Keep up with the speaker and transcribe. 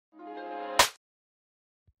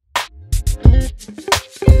Hi,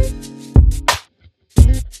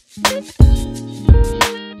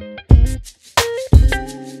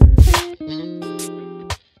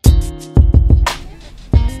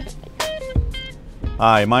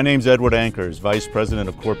 my name's Ankers, Vice President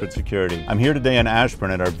of Corporate Security. I'm here today in Ashburn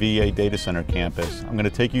at our VA data center campus. I'm going to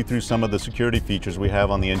take you through some of the security features we have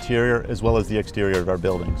on the interior as well as the exterior of our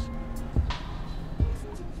buildings.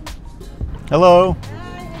 Hello. Hi,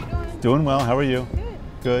 how you doing? Doing well, how are you?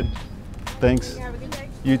 Good. Good. Thanks. Have a good day.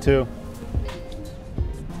 You too.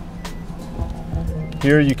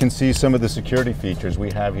 Here you can see some of the security features we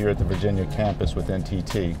have here at the Virginia campus with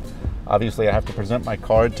NTT. Obviously, I have to present my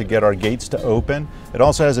card to get our gates to open. It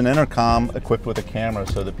also has an intercom equipped with a camera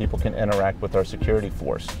so that people can interact with our security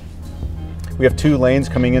force. We have 2 lanes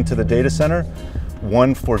coming into the data center,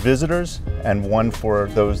 one for visitors and one for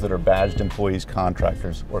those that are badged employees,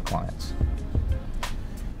 contractors, or clients.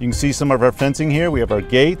 You can see some of our fencing here. We have our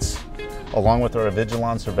gates, along with our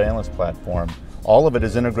Avigilon surveillance platform. All of it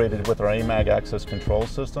is integrated with our AMAG access control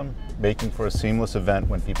system, making for a seamless event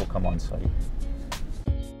when people come on site.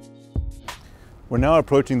 We're now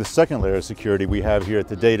approaching the second layer of security we have here at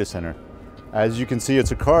the data center. As you can see,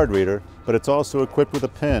 it's a card reader, but it's also equipped with a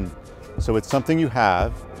PIN. So it's something you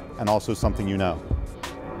have and also something you know.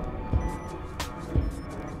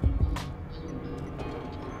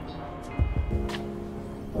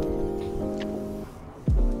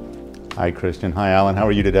 Hi, Christian. Hi, Alan. How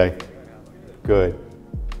are you today? Good.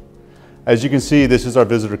 As you can see, this is our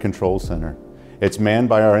visitor control center. It's manned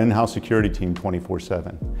by our in-house security team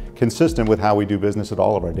 24/7, consistent with how we do business at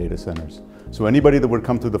all of our data centers. So anybody that would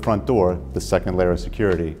come through the front door, the second layer of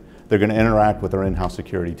security, they're going to interact with our in-house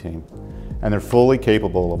security team. And they're fully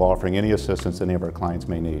capable of offering any assistance any of our clients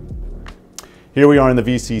may need. Here we are in the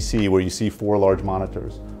VCC where you see 4 large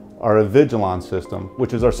monitors. Our Avigilon system,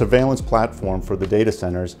 which is our surveillance platform for the data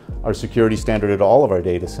centers, our security standard at all of our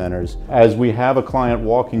data centers. As we have a client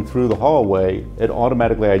walking through the hallway, it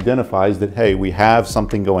automatically identifies that, hey, we have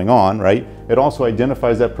something going on, right? It also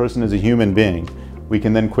identifies that person as a human being. We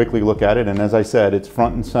can then quickly look at it, and as I said, it's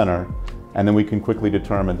front and center, and then we can quickly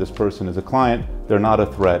determine this person is a client, they're not a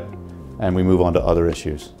threat, and we move on to other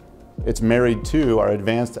issues. It's married to our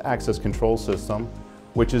advanced access control system,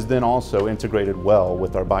 which is then also integrated well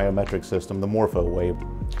with our biometric system, the MorphoWave.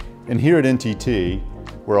 And here at NTT,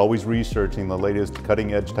 we're always researching the latest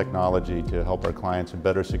cutting-edge technology to help our clients and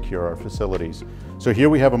better secure our facilities. So here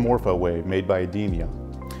we have a MorphoWave made by Ademia.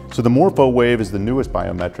 So the MorphoWave is the newest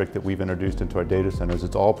biometric that we've introduced into our data centers.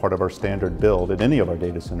 It's all part of our standard build at any of our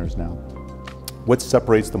data centers now. What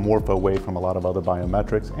separates the MorphoWave from a lot of other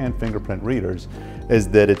biometrics and fingerprint readers is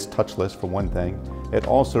that it's touchless, for one thing. It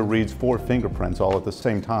also reads 4 fingerprints all at the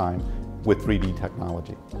same time with 3D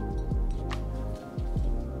technology.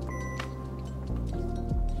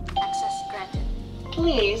 Access granted.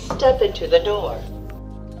 Please step into the door.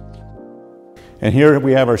 And here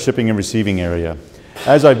we have our shipping and receiving area.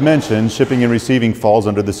 As I've mentioned, shipping and receiving falls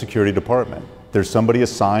under the security department. There's somebody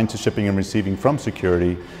assigned to shipping and receiving from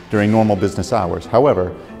security during normal business hours.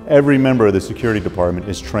 However, every member of the security department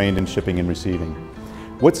is trained in shipping and receiving.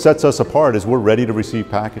 What sets us apart is we're ready to receive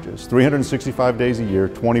packages. 365 days a year,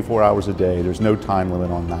 24 hours a day. There's no time limit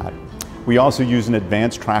on that. We also use an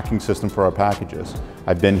advanced tracking system for our packages.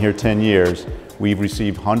 I've been here 10 years. We've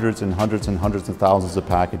received hundreds and hundreds and hundreds of thousands of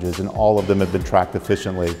packages, and all of them have been tracked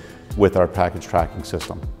efficiently with our package tracking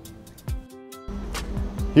system.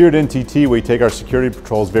 Here at NTT, we take our security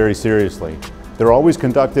patrols very seriously. They're always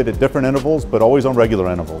conducted at different intervals, but always on regular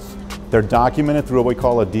intervals. They're documented through what we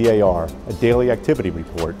call a DAR, a daily activity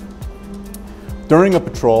report. During a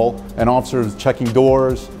patrol, an officer is checking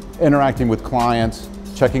doors, interacting with clients,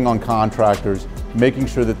 checking on contractors, making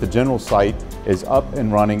sure that the general site is up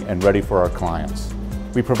and running and ready for our clients.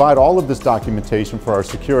 We provide all of this documentation for our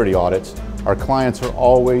security audits. Our clients are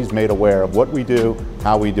always made aware of what we do,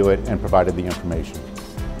 how we do it, and provided the information.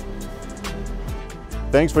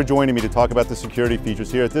 Thanks for joining me to talk about the security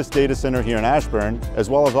features here at this data center here in Ashburn, as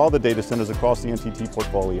well as all the data centers across the NTT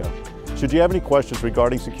portfolio. Should you have any questions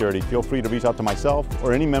regarding security, feel free to reach out to myself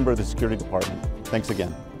or any member of the security department. Thanks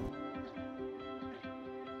again.